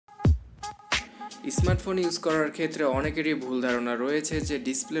Smartphone use করার ক্ষেত্রে অনেকেরই ভুল ধারণা রয়েছে যে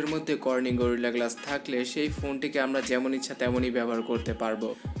ডিসপ্লের মধ্যে কর্নিং গরিলা গ্লাস থাকলে সেই ফোনটিকে আমরা যেমন ইচ্ছা তেমনই ব্যবহার করতে পারবো।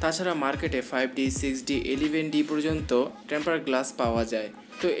 তাছাড়া মার্কেটে 5D 6D 11D পর্যন্ত টেম্পার গ্লাস পাওয়া যায়।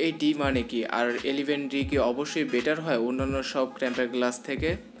 তো এই ডি মানে কি, আর 11D কি অবশ্যই বেটার হয় অন্যান্য সব টেম্পার গ্লাস থেকে?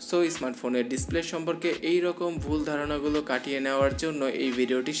 সো স্মার্টফোনের ডিসপ্লে সম্পর্কে এই রকম ভুল ধারণাগুলো কাটিয়ে নেওয়ার জন্য এই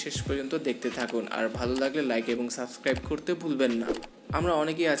ভিডিওটি শেষ পর্যন্ত দেখতে থাকুন, আর ভালো লাগলে লাইক এবং সাবস্ক্রাইব করতে ভুলবেন না। আমরা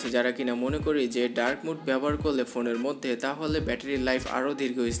অনেকেই আছি যারা কিনা মনে করি যে ডার্ক মোড ব্যবহার করলে ফোনের মধ্যে তাহলে ব্যাটারি লাইফ আরও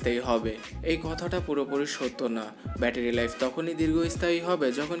দীর্ঘস্থায়ী হবে। এই কথাটা পুরোপুরি সত্য না। ব্যাটারি লাইফ তখনই দীর্ঘস্থায়ী হবে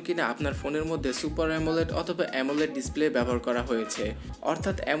যখন কিনা আপনার ফোনের মধ্যে সুপার অ্যামোলেড অথবা অ্যামোলেড ডিসপ্লে ব্যবহার করা হয়েছে।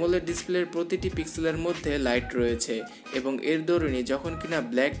 অর্থাৎ অ্যামোলেড ডিসপ্লের প্রতিটি পিক্সেলের মধ্যে লাইট রয়েছে এবং এর দরুনই যখন কিনা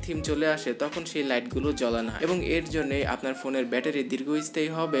ব্ল্যাক থিম চলে আসে তখন সেই লাইটগুলো জ্বলে না, এবং এর জন্যই আপনার ফোনের ব্যাটারি দীর্ঘস্থায়ী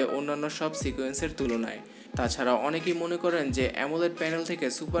হবে অন্যান্য সব সিকোয়েন্সের তুলনায়। তাছাড়া অনেকেই মনে করেন যে অ্যামোলেড প্যানেল থেকে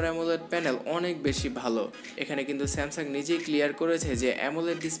সুপার অ্যামোলেড প্যানেল অনেক বেশি ভালো। এখানে কিন্তু স্যামসাং নিজেই ক্লিয়ার করেছে যে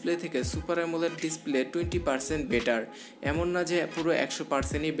অ্যামোলেড ডিসপ্লে থেকে সুপার অ্যামোলেড ডিসপ্লে 20% বেটার, এমন না যে পুরো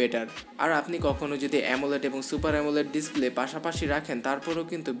 100%ই বেটার। আর আপনি কখনো যদি অ্যামোলেড এবং সুপার অ্যামোলেড ডিসপ্লে পাশাপাশি রাখেন তারপরেও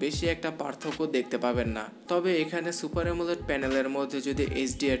কিন্তু বেশি একটা পার্থক্য দেখতে পাবেন না। তবে এখানে সুপার অ্যামোলেড প্যানেলের মধ্যে যদি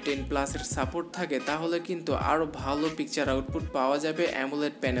HDR10+ এর সাপোর্ট থাকে তাহলে কিন্তু আরও ভালো পিকচার আউটপুট পাওয়া যাবে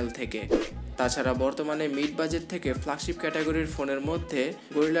অ্যামোলেড প্যানেল থেকে। তাছাড়া বর্তমানে মিড বাজেট থেকে ফ্ল্যাগশিপ ক্যাটাগরির ফোনের মধ্যে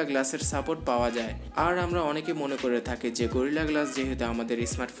গরিলা গ্লাসের সাপোর্ট পাওয়া যায়। আর আমরা অনেকে মনে করে থাকি যে গরিলা গ্লাস যেহেতু আমাদের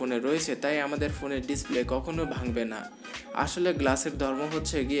স্মার্টফোনে রয়েছে তাই আমাদের ফোনের ডিসপ্লে কখনো ভাঙবে না। আসলে গ্লাসের ধর্ম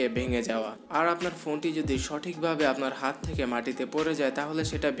হচ্ছে গিয়ে ভেঙে যাওয়া, আর আপনার ফোনটি যদি সঠিকভাবে আপনার হাত থেকে মাটিতে পড়ে যায় তাহলে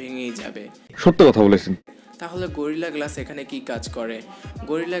সেটা ভেঙেই যাবে। সত্য কথা বলেছেন। তাহলে গরিলা গ্লাস এখানে কি কাজ করে?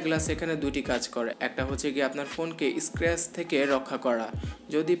 গরিলা গ্লাস এখানে দুটি কাজ করে। একটা হচ্ছে কি আপনার ফোনকে স্ক্র্যাচ থেকে রক্ষা করা।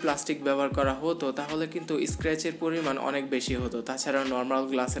 যদি প্লাস্টিক ব্যবহার করা হতো তাহলে কিন্তু স্ক্র্যাচের পরিমাণ অনেক বেশি হতো। তাছাড়া নর্মাল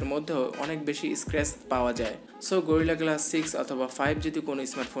গ্লাসের মধ্যেও অনেক বেশি স্ক্র্যাচ পাওয়া যায়। সো গরিলা গ্লাস 6 অথবা 5 যদি কোনো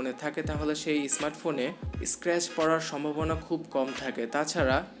স্মার্টফোনে থাকে তাহলে সেই স্মার্টফোনে স্ক্র্যাচ পড়ার সম্ভাবনা খুব কম থাকে।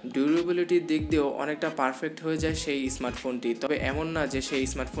 তাছাড়া ডিউরেবিলিটির দিক দিয়েও অনেকটা পারফেক্ট হয়ে যায় সেই স্মার্টফোনটি। তবে এমন না যে সেই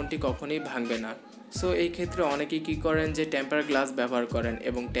স্মার্টফোনটি কখনোই ভাঙবে না। সো এই ক্ষেত্রে অনেকেই কী করেন যে টেম্পার গ্লাস ব্যবহার করেন,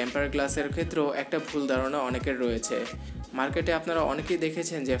 এবং টেম্পার গ্লাসের ক্ষেত্রেও একটা ভুল ধারণা অনেকের রয়েছে। মার্কেটে আপনারা অনেকেই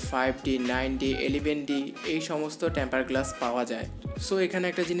দেখেছেন যে 5D 9D 11D এই সমস্ত টেম্পার গ্লাস পাওয়া যায়। সো এখানে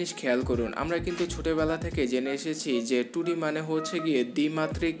একটা জিনিস খেয়াল করুন, আমরা কিন্তু ছোটোবেলা থেকে জেনে এসেছি যে 2D মানে হচ্ছে গিয়ে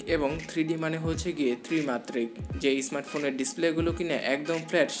দ্বিমাত্রিক এবং 3D মানে হচ্ছে গিয়ে ত্রিমাত্রিক। যে স্মার্টফোনের ডিসপ্লেগুলো কিনে একদম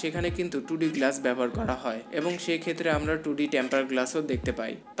ফ্ল্যাট সেখানে কিন্তু 2D গ্লাস ব্যবহার করা হয়, এবং সেই ক্ষেত্রে আমরা 2D টেম্পার গ্লাসও দেখতে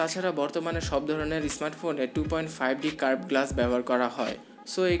পাই। তাছাড়া বর্তমানে সব ধরনের স্মার্টফোনে 2.5D কার্ভ গ্লাস ব্যবহার করা হয়।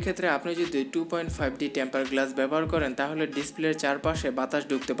 সো এই ক্ষেত্রে আপনি যদি 2.5D টেম্পার গ্লাস ব্যবহার করেন তাহলে ডিসপ্লের চারপাশে বাতাস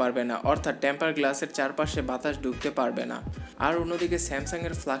ঢুকতে পারবে না, অর্থাৎ টেম্পার গ্লাসের চারপাশে বাতাস ঢুকতে পারবে না। আর অন্যদিকে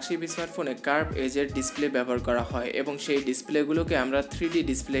স্যামসাংয়ের ফ্ল্যাগশিপ স্মার্টফোনে কার্ভ এজের ডিসপ্লে ব্যবহার করা হয়, এবং সেই ডিসপ্লেগুলোকে আমরা 3D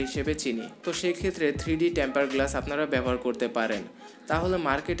ডিসপ্লে হিসেবে চিনি। তো সেই ক্ষেত্রে 3D টেম্পার গ্লাস আপনারা ব্যবহার করতে পারেন। তাহলে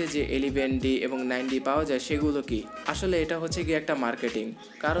মার্কেটে যে 11D এবং 9D পাওয়া যায় সেগুলো কি? আসলে এটা হচ্ছে গিয়ে একটা মার্কেটিং,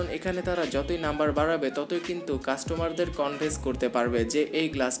 কারণ এখানে তারা যতই নাম্বার বাড়াবে ততই কিন্তু কাস্টমারদের কনভিন্স করতে পারবে যে এই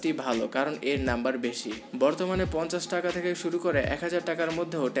গ্লাসটি ভালো, কারণ এর নাম্বার বেশি। বর্তমানে 50 টাকা থেকে শুরু করে 1000 টাকার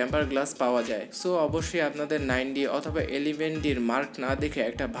মধ্যেও টেম্পার গ্লাস পাওয়া যায়। সো অবশ্যই আপনাদের 9D অথবা 11Dর মার্ক না দেখে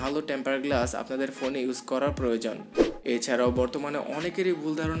একটা ভালো টেম্পার গ্লাস আপনাদের ফোনে ইউজ করা প্রয়োজন। এছাড়াও বর্তমানে অনেকেরই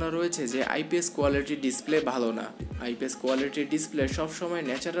ভুল ধারণা রয়েছে যে IPS কোয়ালিটির ডিসপ্লে ভালো না। IPS কোয়ালিটির ডিসপ্লে সবসময়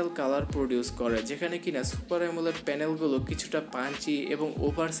ন্যাচারাল কালার প্রডিউস করে, যেখানে কিনা সুপার অ্যামোলেড প্যানেলগুলো কিছুটা পাঞ্চি এবং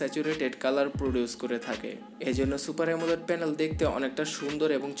ওভার স্যাচুরেটেড কালার প্রডিউস করে থাকে। এজন্য সুপার অ্যামোলেড প্যানেল দেখতে অনেকটা সুন্দর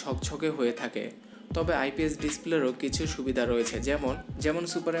এবং ছকছকে হয়ে থাকে। তবে IPS ডিসপ্লেরও কিছু সুবিধা রয়েছে, যেমন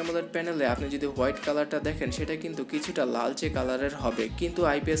সুপার অ্যামোলেড প্যানেলে আপনি যদি হোয়াইট কালারটা দেখেন সেটা কিন্তু কিছুটা লালচে কালারের হবে, কিন্তু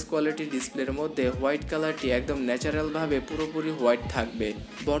IPS কোয়ালিটির ডিসপ্লের মধ্যে হোয়াইট কালারটি একদম ন্যাচারালভাবে পুরোপুরি হোয়াইট থাকবে।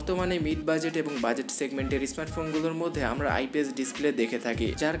 বর্তমানে মিড বাজেট এবং বাজেট সেগমেন্টের স্মার্টফোনগুলোর মধ্যে আমরা IPS ডিসপ্লে দেখে থাকি,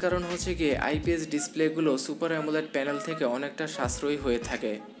 যার কারণ হচ্ছে গিয়ে IPS ডিসপ্লেগুলো সুপার অ্যামোলেড প্যানেল থেকে অনেকটা সাশ্রয়ী হয়ে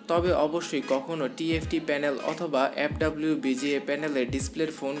থাকে। তবে অবশ্যই কখনো TFT প্যানেল অথবা FWBGA প্যানেলের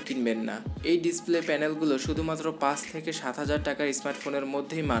ডিসপ্লের ফোন কিনবেন না। এই ডিসপ্লে প্যানেলগুলো শুধুমাত্র 5 থেকে 7000 টাকার স্মার্টফোনের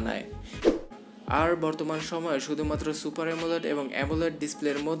মধ্যেই মানায়। আর বর্তমান সময়ে শুধুমাত্র সুপার অ্যামোলেড এবং অ্যামোলেড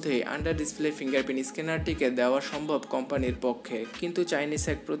ডিসপ্লের মধ্যেই আন্ডার ডিসপ্লে ফিঙ্গারপ্রিন্ট স্ক্যানারটিকে দেওয়া সম্ভব কোম্পানির পক্ষে, কিন্তু চাইনিজ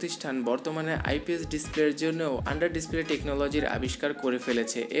এক প্রতিষ্ঠান বর্তমানে IPS ডিসপ্লের জন্যও আন্ডার ডিসপ্লে টেকনোলজির আবিষ্কার করে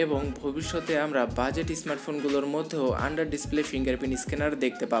ফেলেছে, এবং ভবিষ্যতে আমরা বাজেট স্মার্টফোনগুলোর মধ্যেও আন্ডার ডিসপ্লে ফিঙ্গারপ্রিন্ট স্ক্যানার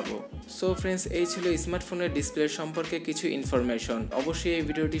দেখতে পাবো। সো ফ্রেন্ডস, এই ছিল স্মার্টফোনের ডিসপ্লে সম্পর্কে কিছু ইনফরমেশন। অবশ্যই এই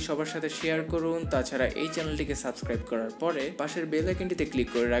ভিডিওটি সবার সাথে শেয়ার করুন। তাছাড়া এই চ্যানেলটিকে সাবস্ক্রাইব করার পরে পাশের বেল আইকনটিতে ক্লিক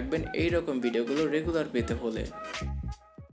করে রাখবেন এইরকম ভিডিওগুলো রেগুলার পেতে হলে।